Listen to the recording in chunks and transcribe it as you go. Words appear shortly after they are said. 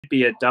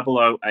be a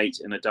 008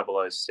 and a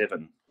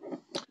 007.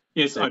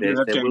 Yes, So I do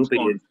have James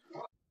Bond.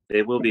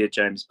 There will be a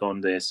James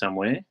Bond there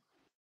somewhere,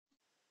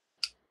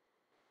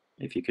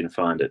 if you can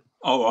find it.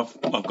 Oh,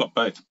 I've got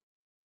both.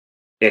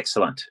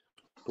 Excellent.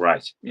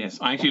 Great. Yes,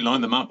 I actually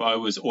lined them up. I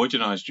was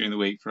organised during the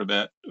week for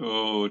about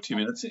 2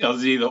 minutes. I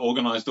was either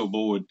organised or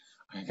bored.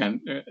 I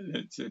can.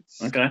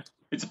 Okay.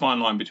 It's a fine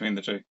line between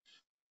the two.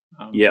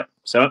 Yeah.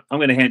 So I'm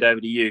going to hand over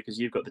to you because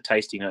you've got the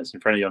tasting notes in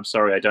front of you. I'm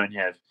sorry I don't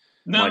have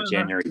my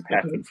January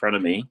pack in front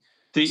of me.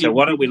 So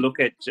why don't we look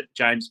at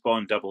James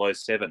Bond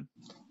 007?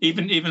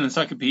 Even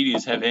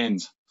encyclopedias have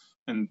ends,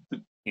 and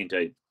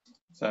indeed.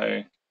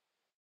 So,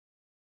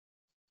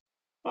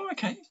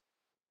 okay.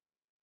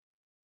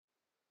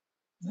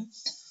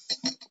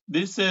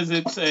 This says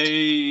it's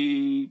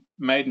a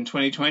made in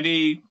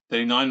 2020,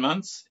 39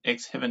 months,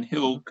 ex-Heaven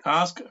Hill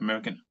cask,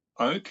 American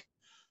oak,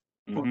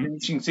 for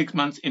finishing 6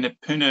 months in a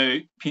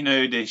Pinot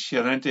de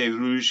Charente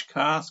Rouge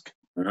cask.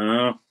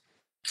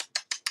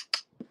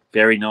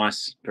 Very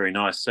nice, very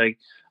nice. So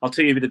I'll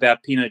tell you a bit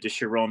about Pinot de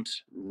Charente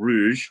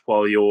Rouge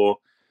while you're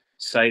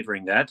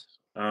savouring that.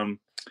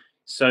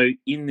 So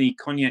in the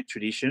cognac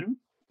tradition,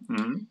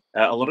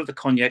 a lot of the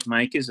cognac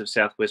makers of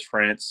southwest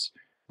France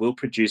will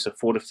produce a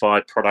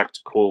fortified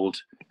product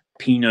called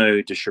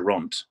Pinot de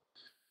Charente.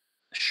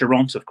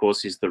 Charente, of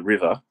course, is the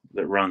river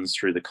that runs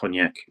through the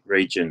cognac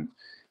region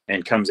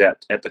and comes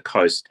out at the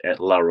coast at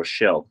La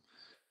Rochelle.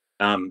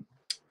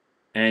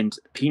 And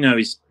Pinot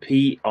is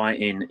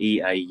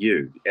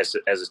P-I-N-E-A-U, as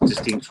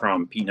distinct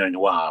from Pinot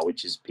Noir,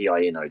 which is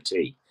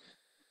P-I-N-O-T.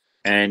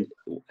 And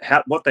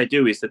what they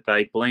do is that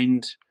they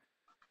blend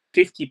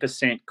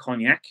 50%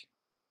 cognac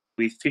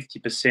with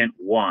 50%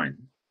 wine,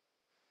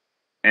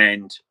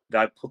 and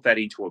they put that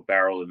into a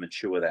barrel and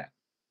mature that,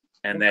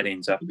 and that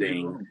ends up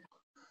being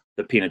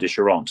the Pinot de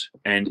Charente.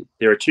 And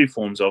there are two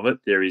forms of it.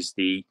 There is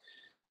the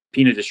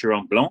Pinot de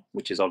Charente Blanc,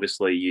 which is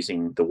obviously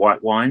using the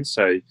white wine,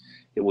 so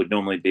it would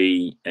normally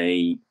be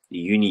a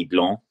Uni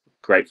Blanc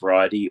grape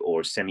variety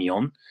or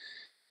Semillon.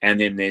 And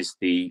then there's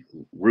the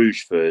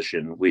Rouge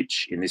version,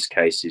 which in this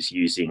case is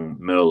using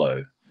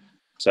Merlot.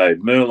 So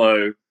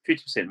Merlot,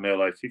 50%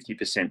 Merlot,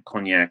 50%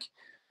 cognac,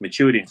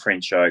 matured in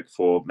French oak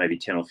for maybe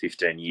 10 or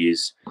 15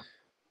 years.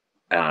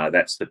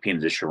 That's the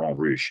Pinot de Charente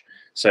Rouge.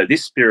 So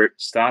this spirit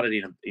started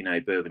in a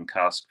bourbon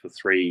cask for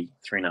three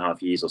and a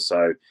half years or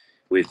so.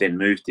 We've then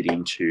moved it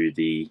into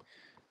the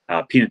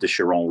Pinot de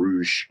Charente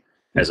Rouge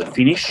as a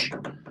finish,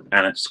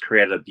 and it's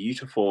created a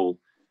beautiful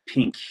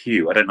pink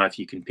hue. I don't know if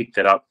you can pick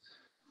that up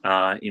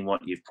in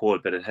what you've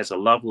poured, but it has a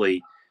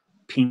lovely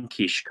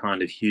pinkish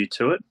kind of hue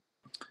to it,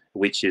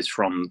 which is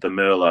from the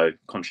Merlot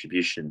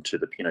contribution to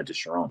the Pinot de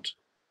Charente.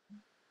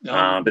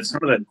 But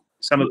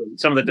some of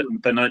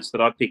the notes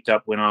that I picked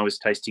up when I was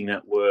tasting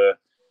it were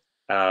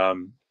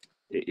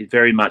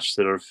very much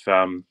sort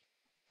of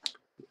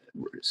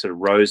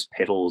rose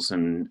petals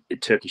and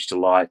Turkish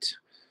delight.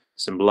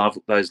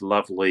 Those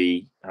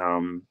lovely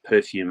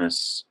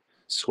perfumous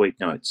sweet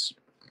notes.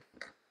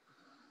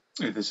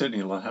 Yeah, there's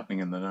certainly a lot happening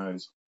in the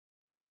nose.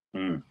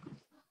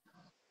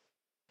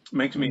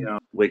 Makes me.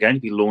 We're going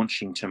to be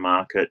launching to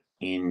market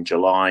in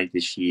July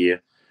this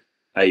year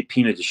a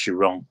Pinot de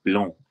Charente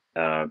Blanc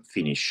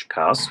finish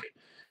cask,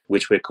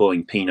 which we're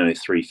calling Pinot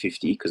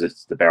 350 because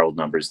it's the barrel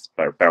number is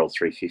barrel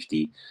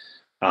 350,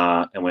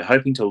 and we're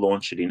hoping to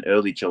launch it in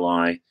early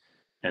July.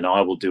 And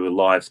I will do a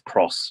live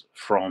cross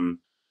from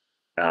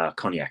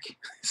cognac.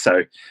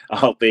 So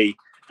I'll be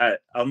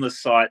on the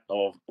site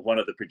of one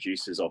of the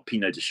producers of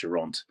Pinot de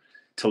Charente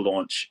to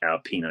launch our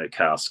Pinot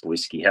cask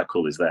whiskey. How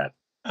cool is that?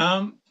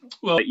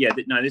 Well, yeah,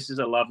 no, this is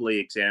a lovely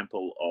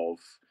example of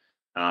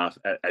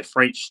a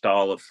French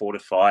style of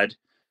fortified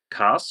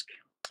cask.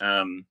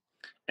 And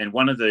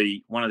one of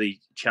the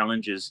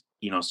challenges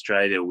in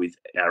Australia with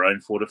our own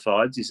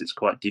fortifieds is it's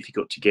quite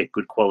difficult to get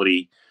good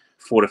quality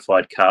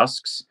fortified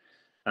casks.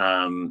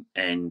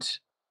 And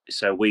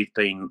so we've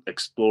been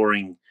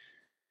exploring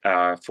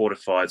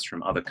fortifieds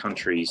from other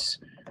countries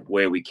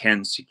where we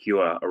can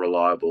secure a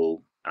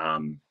reliable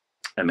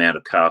amount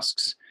of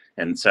casks.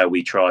 And so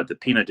we tried the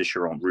Pinot de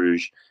Charente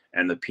Rouge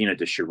and the Pinot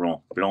de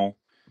Charente Blanc.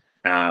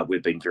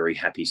 We've been very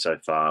happy so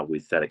far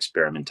with that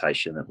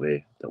experimentation that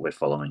we're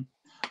following.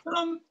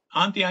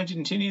 Aren't the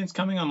Argentinians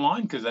coming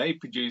online because they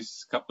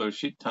produce a couple of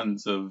shit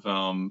tons of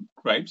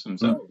grapes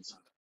themselves?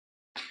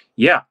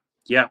 Yeah.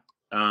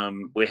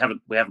 We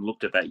haven't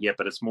looked at that yet,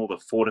 but it's more the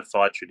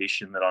fortified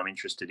tradition that I'm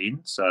interested in.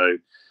 So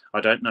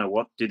I don't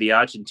know do the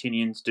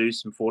Argentinians do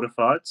some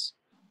fortifieds?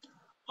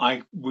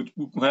 I would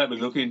gladly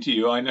look into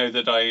you. I know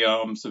that I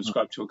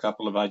subscribe to a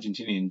couple of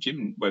Argentinian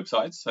gym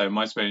websites, so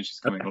my Spanish is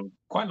coming along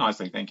quite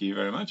nicely. Thank you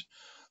very much.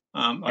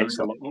 I read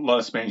a lot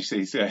of Spanish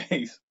these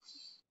days.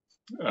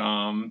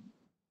 I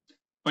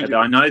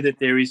know that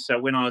there is. So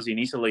when I was in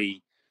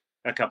Italy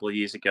a couple of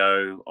years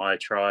ago, I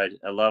tried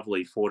a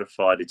lovely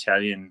fortified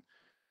Italian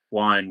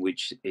wine,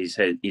 which is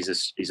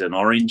an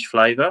orange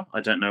flavour. I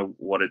don't know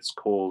what it's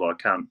called. I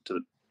can't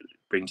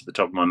bring to the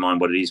top of my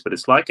mind what it is, but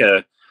it's like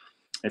an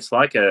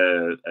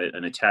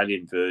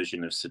Italian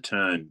version of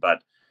Sauterne,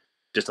 but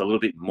just a little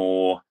bit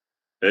more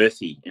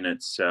earthy in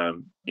its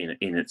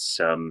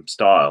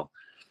style.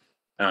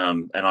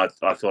 And I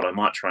thought I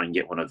might try and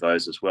get one of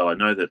those as well. I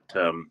know that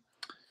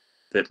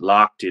that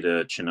Lark did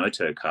a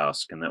Chinoto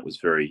cask, and that was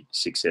very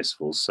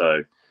successful.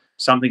 So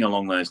something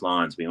along those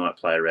lines, we might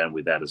play around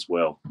with that as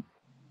well.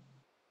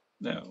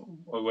 Now,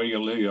 what do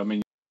you do? I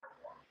mean,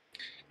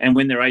 and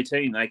when they're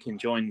 18, they can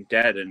join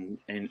Dad and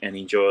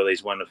enjoy all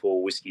these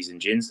wonderful whiskies and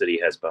gins that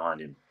he has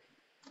behind him.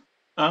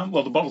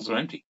 Well, the bottles are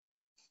empty.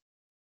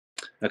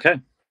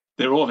 Okay.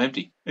 They're all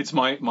empty. It's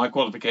my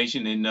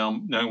qualification in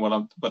knowing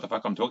what the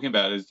fuck I'm talking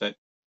about is that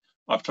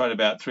I've tried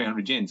about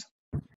 300 gins.